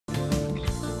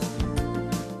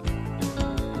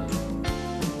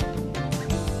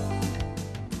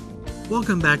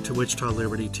Welcome back to Wichita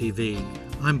Liberty TV.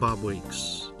 I'm Bob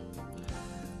Weeks.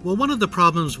 Well, one of the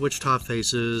problems Wichita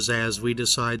faces as we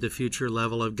decide the future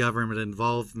level of government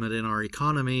involvement in our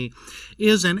economy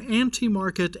is an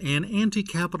anti-market and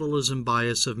anti-capitalism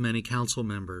bias of many council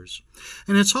members.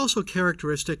 And it's also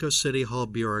characteristic of City Hall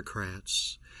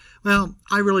bureaucrats. Well,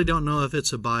 I really don't know if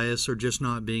it's a bias or just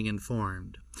not being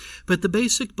informed. But the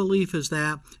basic belief is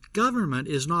that government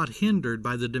is not hindered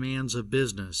by the demands of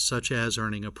business, such as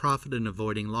earning a profit and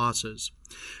avoiding losses.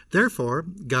 Therefore,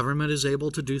 government is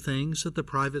able to do things that the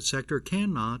private sector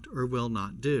cannot or will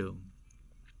not do.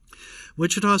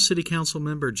 Wichita City Council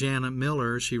member Janet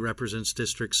Miller, she represents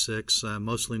District 6,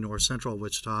 mostly north central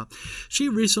Wichita. She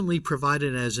recently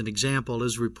provided as an example,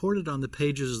 as reported on the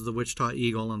pages of the Wichita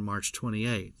Eagle on March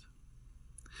 28th.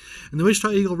 And the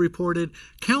Wichita Eagle reported,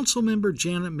 Councilmember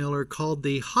Janet Miller called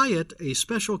the Hyatt a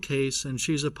special case and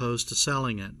she's opposed to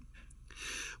selling it.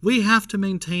 We have to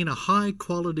maintain a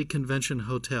high-quality convention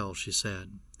hotel, she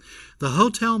said. The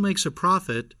hotel makes a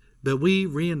profit, but we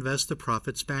reinvest the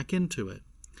profits back into it.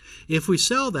 If we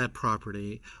sell that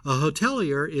property, a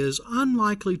hotelier is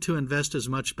unlikely to invest as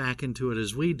much back into it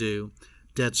as we do,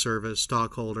 debt service,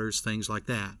 stockholders, things like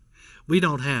that. We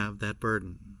don't have that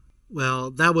burden.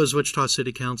 Well, that was Wichita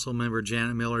City Council member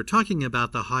Janet Miller talking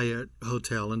about the Hyatt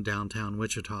Hotel in downtown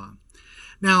Wichita.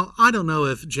 Now, I don't know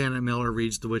if Janet Miller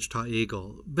reads the Wichita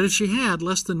Eagle, but if she had,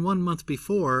 less than 1 month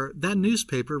before, that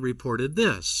newspaper reported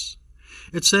this.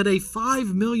 It said a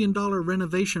 $5 million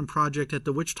renovation project at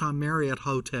the Wichita Marriott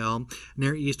Hotel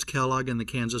near East Kellogg and the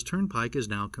Kansas Turnpike is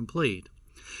now complete.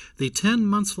 The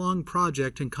 10-month-long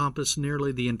project encompassed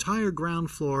nearly the entire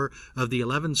ground floor of the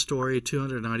 11-story,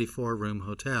 294-room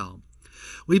hotel.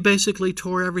 We basically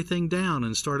tore everything down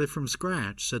and started from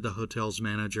scratch, said the hotel's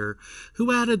manager,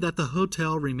 who added that the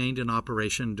hotel remained in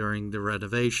operation during the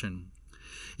renovation.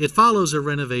 It follows a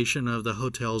renovation of the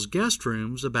hotel's guest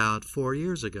rooms about 4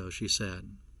 years ago, she said.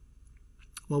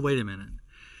 Well, wait a minute.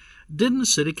 Didn't a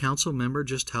city council member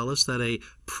just tell us that a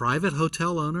private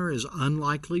hotel owner is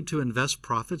unlikely to invest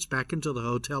profits back into the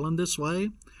hotel in this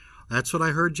way? That's what I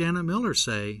heard Janet Miller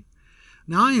say.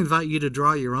 Now I invite you to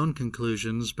draw your own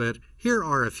conclusions, but here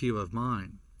are a few of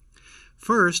mine.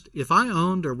 First, if I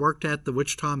owned or worked at the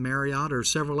Wichita Marriott or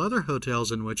several other hotels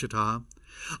in Wichita,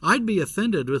 I'd be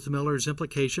offended with Miller's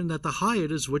implication that the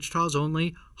Hyatt is Wichita's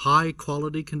only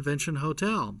high-quality convention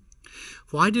hotel.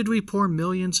 Why did we pour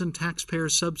millions in taxpayer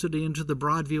subsidy into the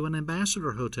Broadview and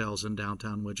Ambassador hotels in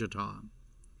downtown Wichita?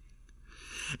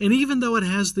 And even though it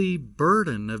has the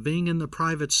burden of being in the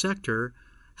private sector,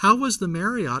 how was the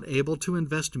Marriott able to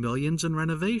invest millions in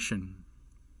renovation?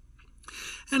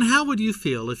 And how would you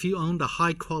feel if you owned a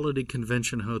high-quality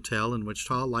convention hotel in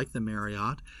Wichita like the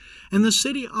Marriott, and the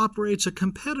city operates a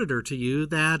competitor to you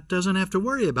that doesn't have to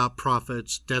worry about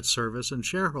profits, debt service, and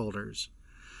shareholders?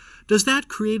 Does that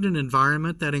create an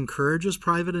environment that encourages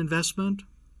private investment?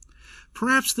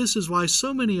 Perhaps this is why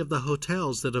so many of the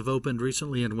hotels that have opened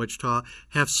recently in Wichita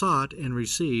have sought and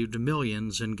received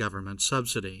millions in government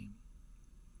subsidy.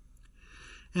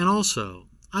 And also,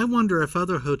 I wonder if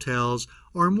other hotels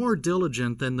are more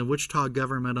diligent than the Wichita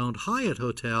government-owned Hyatt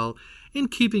Hotel in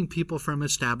keeping people from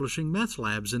establishing meth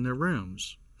labs in their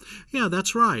rooms. Yeah,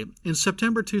 that's right. In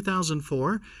September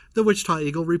 2004, the Wichita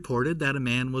Eagle reported that a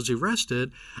man was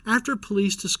arrested after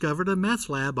police discovered a meth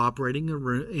lab operating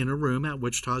in a room at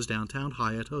Wichita's downtown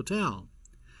Hyatt Hotel.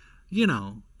 You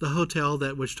know, the hotel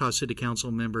that Wichita City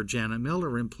Council member Janet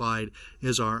Miller implied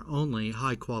is our only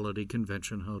high-quality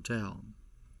convention hotel.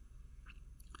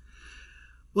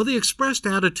 Well, the expressed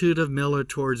attitude of Miller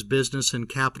towards business and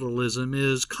capitalism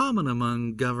is common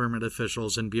among government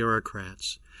officials and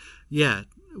bureaucrats. Yet,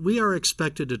 we are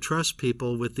expected to trust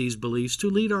people with these beliefs to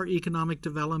lead our economic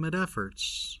development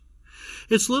efforts.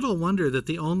 It's little wonder that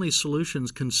the only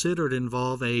solutions considered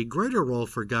involve a greater role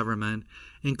for government,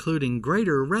 including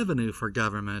greater revenue for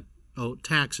government. Oh,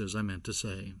 taxes, I meant to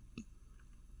say.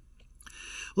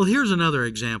 Well, here's another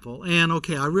example. And,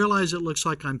 okay, I realize it looks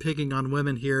like I'm picking on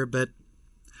women here, but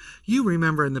you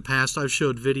remember in the past I've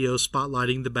showed videos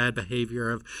spotlighting the bad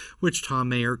behavior of Wichita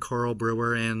Mayor Carl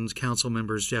Brewer and council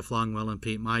members Jeff Longwell and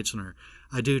Pete Meitzner.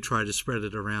 I do try to spread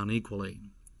it around equally.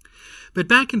 But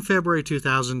back in February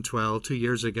 2012, 2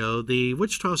 years ago, the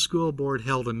Wichita School Board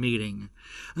held a meeting,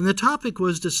 and the topic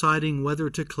was deciding whether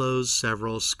to close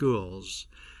several schools.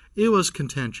 It was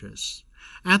contentious.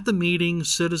 At the meeting,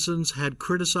 citizens had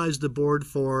criticized the board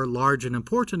for large and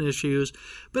important issues,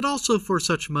 but also for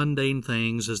such mundane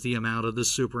things as the amount of the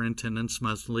superintendent's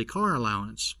monthly car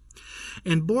allowance.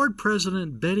 And board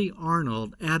president Betty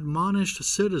Arnold admonished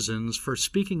citizens for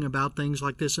speaking about things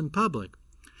like this in public.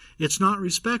 It's not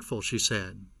respectful, she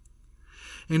said.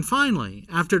 And finally,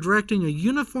 after directing a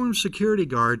uniformed security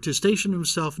guard to station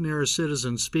himself near a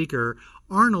citizen speaker,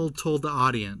 Arnold told the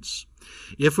audience,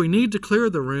 "If we need to clear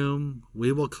the room,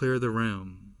 we will clear the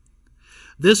room.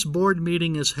 This board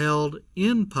meeting is held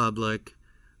in public,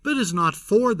 but is not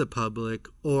for the public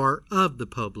or of the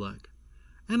public."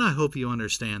 And I hope you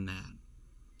understand that.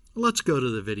 Let's go to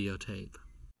the videotape.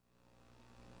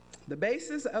 The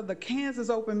basis of the Kansas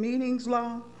Open Meetings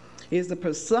Law is the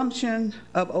presumption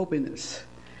of openness.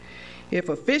 If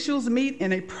officials meet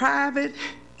in private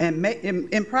and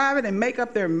make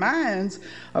up their minds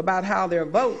about how they'll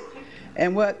vote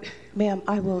and what... Ma'am,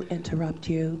 I will interrupt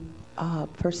you.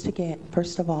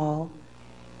 First of all,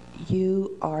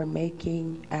 you are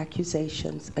making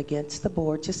accusations against the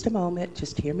board. Just a moment,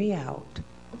 just hear me out.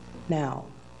 Now,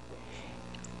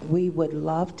 we would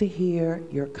love to hear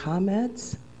your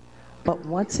comments, but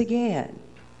once again,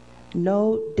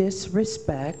 no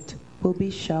disrespect will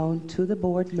be shown to the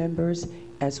board members,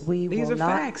 as we will not... These are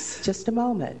facts. Just a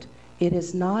moment. It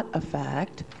is not a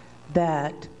fact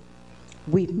that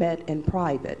we've met in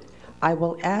private. I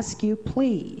will ask you,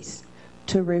 please,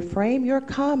 to reframe your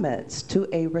comments to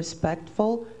a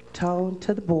respectful tone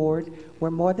to the board. We're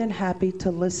more than happy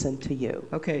to listen to you.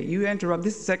 Okay, you interrupt.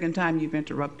 This is the second time you've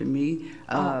interrupted me.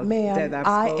 Ma'am,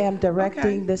 I am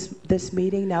directing this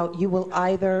meeting. Now, you will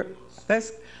either...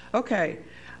 That's okay.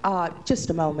 Just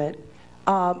a moment.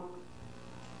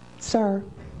 Sir,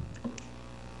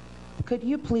 could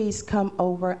you please come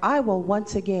over? I will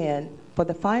once again, for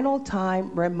the final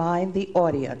time, remind the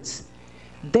audience,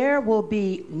 there will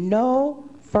be no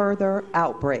further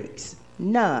outbreaks.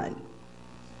 None.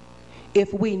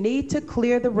 If we need to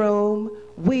clear the room,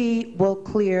 we will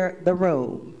clear the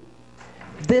room.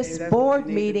 This board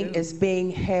meeting is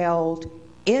being held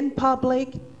in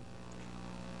public,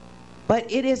 but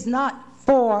it is not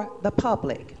for the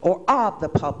public or of the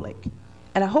public.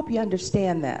 And I hope you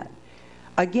understand that.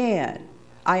 Again,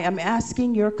 I am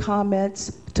asking your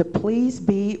comments to please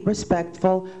be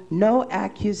respectful. No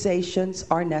accusations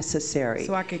are necessary.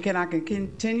 So can I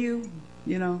continue,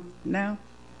 now?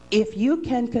 If you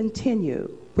can continue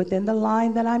within the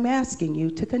line that I'm asking you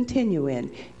to continue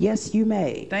in, yes, you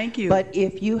may. Thank you. But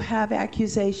if you have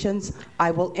accusations,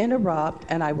 I will interrupt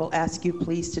and I will ask you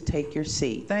please to take your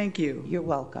seat. Thank you. You're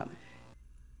welcome.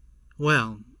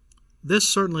 Well, this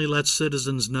certainly lets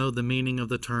citizens know the meaning of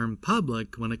the term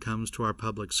public when it comes to our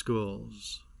public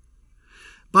schools.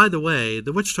 By the way,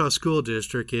 the Wichita School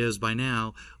District is, by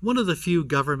now, one of the few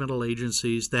governmental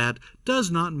agencies that does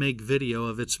not make video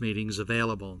of its meetings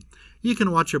available. You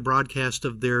can watch a broadcast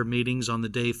of their meetings on the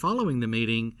day following the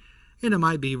meeting, and it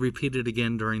might be repeated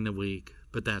again during the week,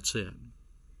 but that's it.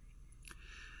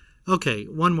 Okay,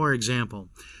 one more example.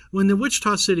 When the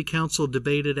Wichita City Council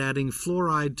debated adding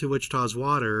fluoride to Wichita's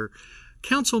water,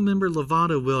 Councilmember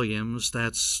LaVonna Williams,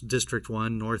 that's District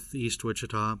 1, Northeast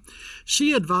Wichita,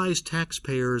 she advised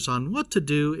taxpayers on what to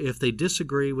do if they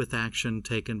disagree with action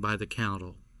taken by the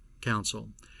council.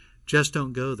 Just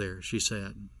don't go there, she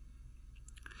said.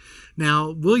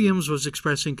 Now, Williams was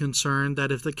expressing concern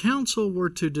that if the council were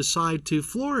to decide to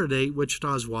fluoridate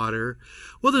Wichita's water,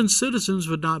 well, then citizens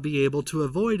would not be able to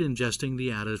avoid ingesting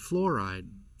the added fluoride.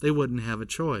 They wouldn't have a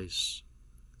choice.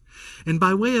 And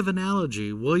by way of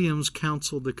analogy, Williams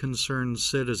counseled the concerned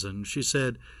citizen. She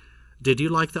said, "Did you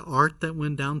like the art that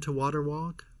went down to Water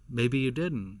Walk? Maybe you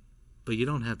didn't, but you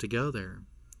don't have to go there."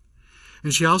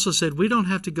 And she also said, "We don't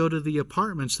have to go to the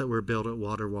apartments that were built at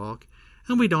Water Walk,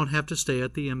 and we don't have to stay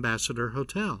at the Ambassador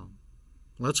Hotel."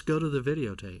 Let's go to the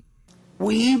videotape.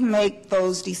 We make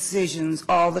those decisions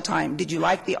all the time. Did you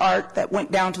like the art that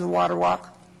went down to the Water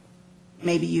Walk?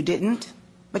 Maybe you didn't,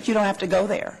 but you don't have to go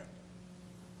there.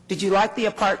 Did you like the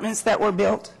apartments that were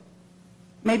built?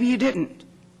 Maybe you didn't,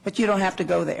 but you don't have to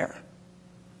go there.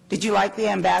 Did you like the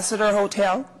Ambassador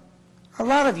Hotel? A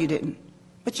lot of you didn't,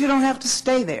 but you don't have to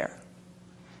stay there.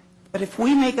 But if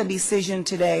we make a decision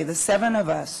today, the 7 of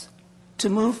us, to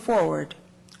move forward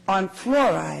on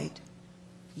fluoride,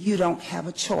 you don't have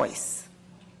a choice.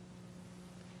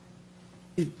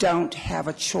 You don't have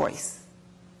a choice.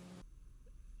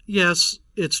 Yes,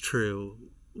 it's true.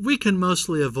 We can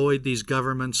mostly avoid these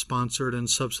government-sponsored and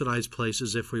subsidized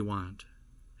places if we want.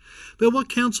 But what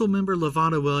Councilmember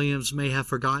LaVonna Williams may have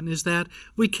forgotten is that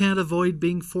we can't avoid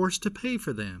being forced to pay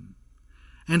for them.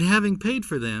 And having paid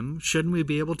for them, shouldn't we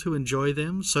be able to enjoy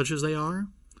them such as they are?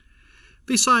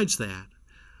 Besides that,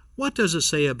 what does it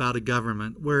say about a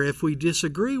government where if we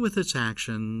disagree with its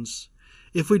actions,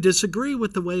 if we disagree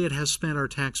with the way it has spent our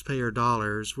taxpayer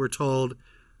dollars, we're told,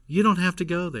 you don't have to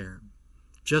go there.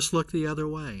 Just look the other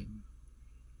way.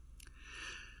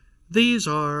 These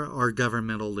are our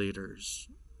governmental leaders.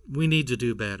 We need to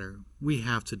do better. We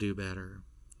have to do better.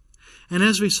 And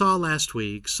as we saw last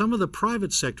week, some of the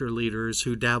private sector leaders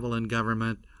who dabble in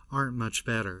government aren't much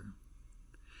better.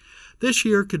 This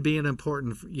year could be an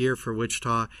important year for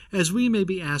Wichita, as we may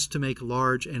be asked to make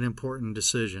large and important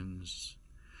decisions.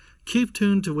 Keep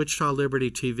tuned to Wichita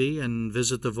Liberty TV and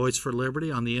visit the Voice for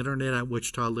Liberty on the internet at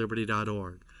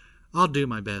wichitaliberty.org. I'll do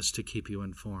my best to keep you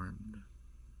informed.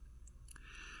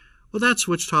 Well, that's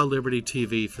Wichita Liberty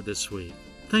TV for this week.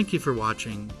 Thank you for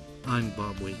watching. I'm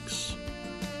Bob Weeks.